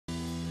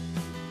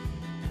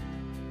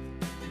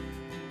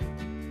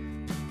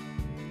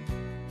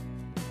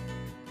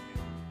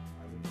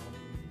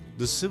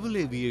The civil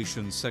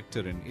aviation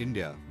sector in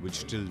India,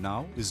 which till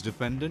now is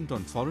dependent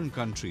on foreign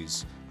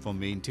countries for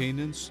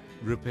maintenance,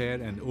 repair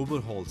and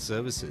overhaul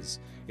services,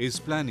 is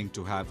planning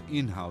to have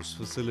in-house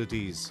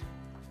facilities.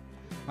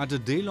 At a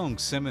day-long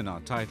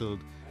seminar titled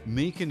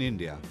Make in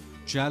India,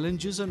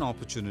 Challenges and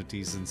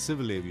Opportunities in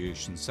Civil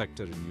Aviation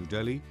Sector in New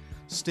Delhi,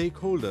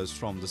 stakeholders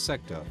from the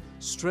sector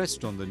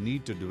stressed on the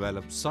need to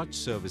develop such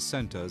service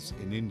centers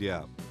in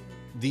India.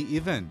 The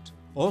event,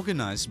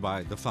 organized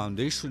by the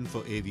Foundation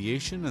for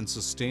Aviation and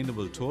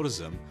Sustainable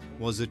Tourism,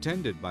 was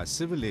attended by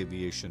Civil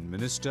Aviation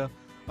Minister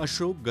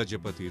Ashok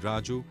Gajapathi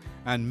Raju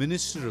and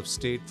Minister of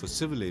State for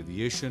Civil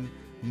Aviation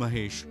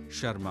Mahesh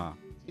Sharma.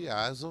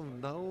 As of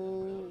now,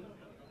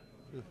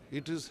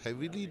 it is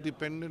heavily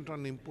dependent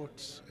on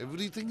imports.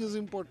 Everything is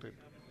imported,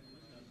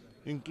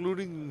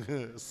 including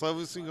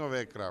servicing of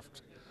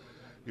aircraft.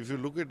 If you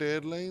look at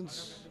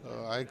airlines,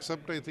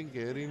 except I think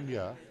Air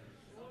India,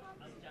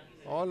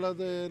 all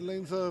other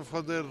airlines are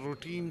for their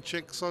routine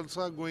checks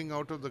also are going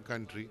out of the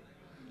country.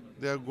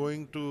 They are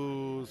going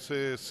to,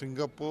 say,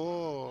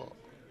 Singapore,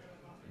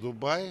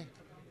 Dubai,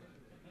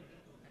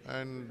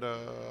 and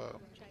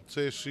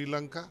say Sri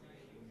Lanka.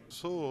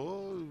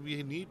 So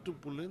we need to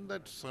pull in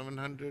that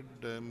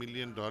 $700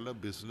 million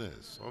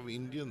business of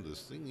Indian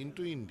this thing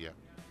into India.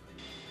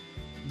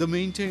 The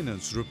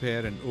maintenance,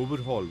 repair and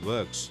overhaul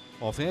works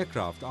of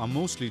aircraft are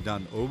mostly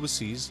done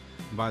overseas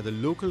by the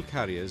local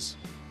carriers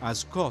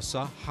as costs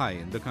are high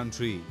in the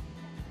country.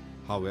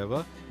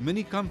 However,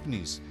 many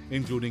companies,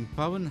 including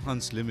Pawan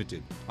Hans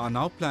Limited, are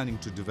now planning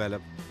to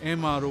develop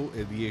MRO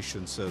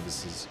aviation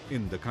services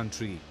in the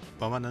country.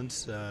 Pawan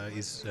Hans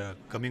is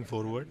coming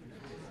forward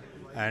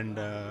and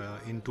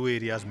in two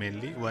areas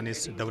mainly. One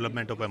is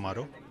development of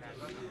MRO.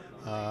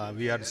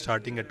 We are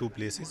starting at two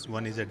places.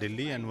 One is at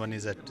Delhi and one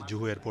is at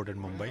Juhu Airport in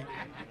Mumbai.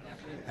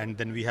 And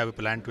then we have a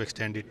plan to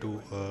extend it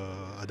to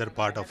other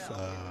part of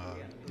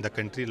the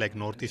country like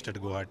northeast at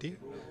Guwahati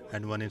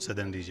and one in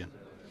southern region.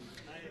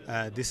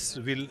 This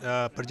will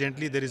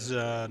presently there is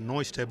no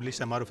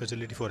established MRO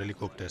facility for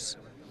helicopters,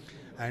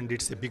 and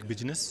it's a big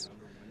business.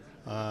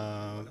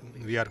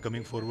 We are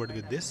coming forward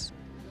with this.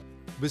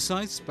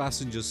 Besides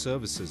passenger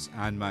services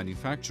and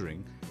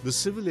manufacturing, the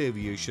Civil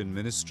Aviation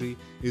Ministry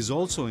is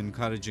also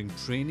encouraging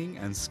training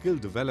and skill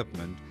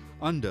development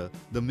under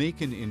the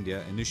Make in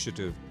India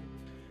initiative.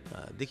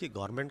 देखिए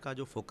government का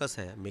जो focus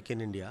है make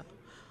in India,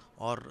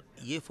 और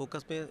ये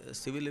focus में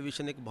civil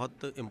aviation एक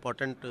बहुत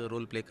important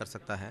role play कर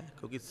सकता है,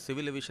 क्योंकि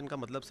सिविल एविएशन का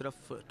मतलब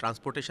सिर्फ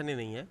ट्रांसपोर्टेशन ही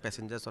नहीं है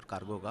पैसेंजर्स और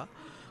कार्गो का,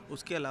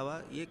 उसके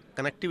अलावा ये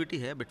कनेक्टिविटी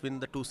है between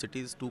the two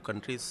cities, to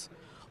countries,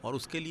 और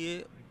उसके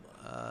लिए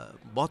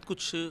बहुत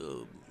कुछ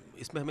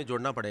इसमें हमें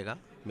जोड़ना पड़ेगा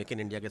मेक इन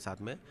इंडिया के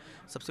साथ में।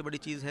 सबसे बड़ी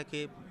चीज़ है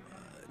कि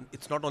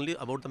it's not only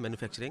about the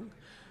manufacturing,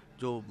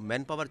 जो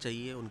मैन पावर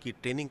चाहिए उनकी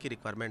ट्रेनिंग की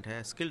रिक्वायरमेंट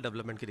है, स्किल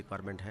डेवलपमेंट की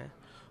रिक्वायरमेंट है,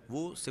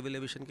 वो सिविल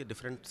एविएशन के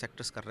डिफरेंट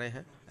सेक्टर्स कर रहे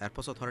हैं।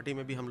 एयरफोर्स अथॉरिटी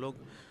में भी हम लोग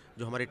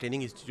जो हमारे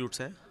ट्रेनिंग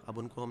इंस्टीट्यूट्स हैं अब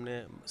उनको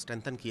हमने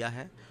स्ट्रेंथन किया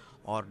है,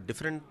 और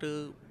डिफरेंट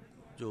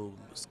जो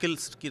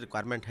स्किल्स की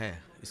रिक्वायरमेंट है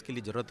इसके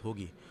लिए ज़रूरत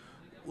होगी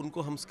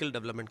उनको हम स्किल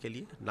डेवलपमेंट के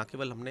लिए, ना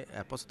केवल हमने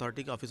एयरफोर्स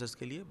अथॉरिटी के ऑफिसर्स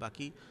के लिए,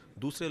 बाकी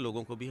दूसरे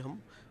लोगों को भी हम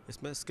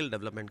इसमें स्किल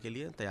डेवलपमेंट के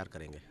लिए तैयार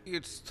करेंगे।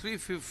 It's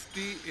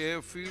 350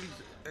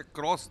 airfields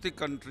across the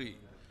country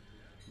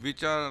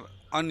which are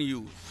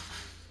unused.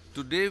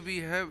 Today we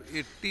have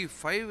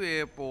 85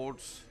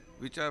 airports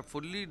which are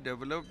fully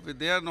developed, but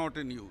they are not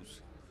in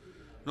use.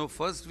 Now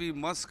first we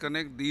must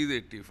connect these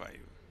 85.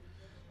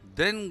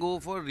 Then go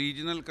for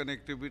regional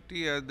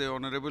connectivity, as the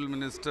Honorable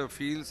Minister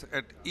feels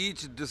at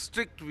each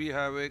district we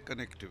have a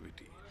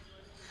connectivity.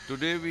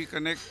 Today we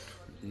connect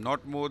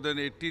not more than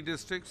 80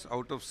 districts.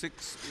 Out of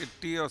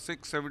 680 or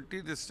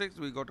 670 districts,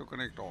 we got to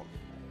connect all.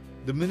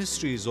 The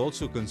ministry is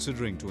also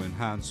considering to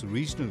enhance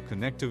regional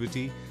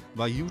connectivity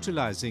by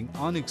utilizing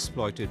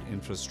unexploited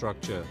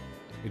infrastructure.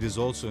 It is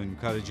also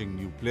encouraging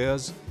new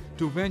players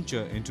to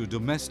venture into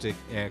domestic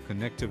air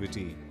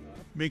connectivity.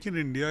 Make in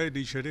India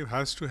initiative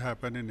has to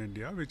happen in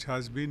India, which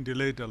has been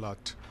delayed a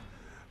lot.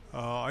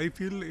 I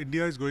feel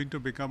India is going to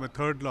become a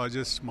third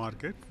largest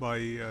market by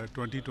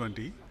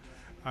 2020,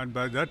 and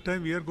by that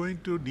time we are going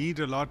to need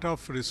a lot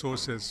of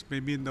resources,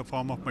 maybe in the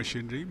form of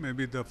machinery,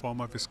 maybe in the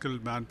form of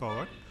skilled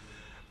manpower.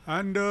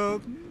 And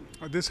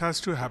this has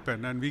to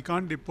happen, and we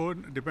can't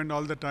depend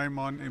all the time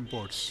on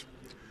imports.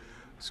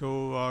 So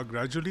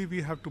gradually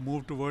we have to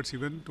move towards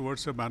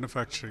the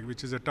manufacturing,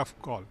 which is a tough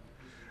call.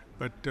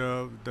 But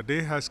the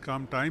day has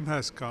come, time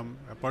has come,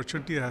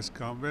 opportunity has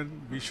come when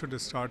we should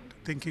start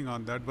thinking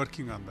on that,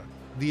 working on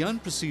that. The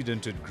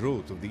unprecedented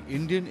growth of the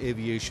Indian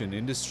aviation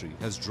industry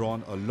has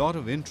drawn a lot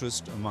of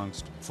interest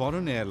amongst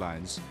foreign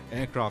airlines,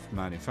 aircraft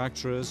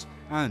manufacturers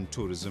and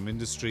tourism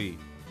industry.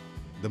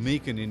 The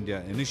Make in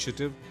India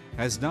initiative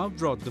has now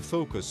brought the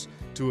focus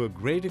to a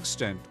great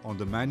extent on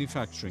the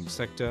manufacturing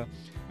sector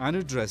and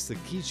addressed the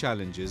key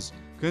challenges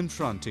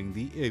confronting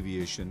the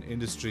aviation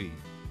industry.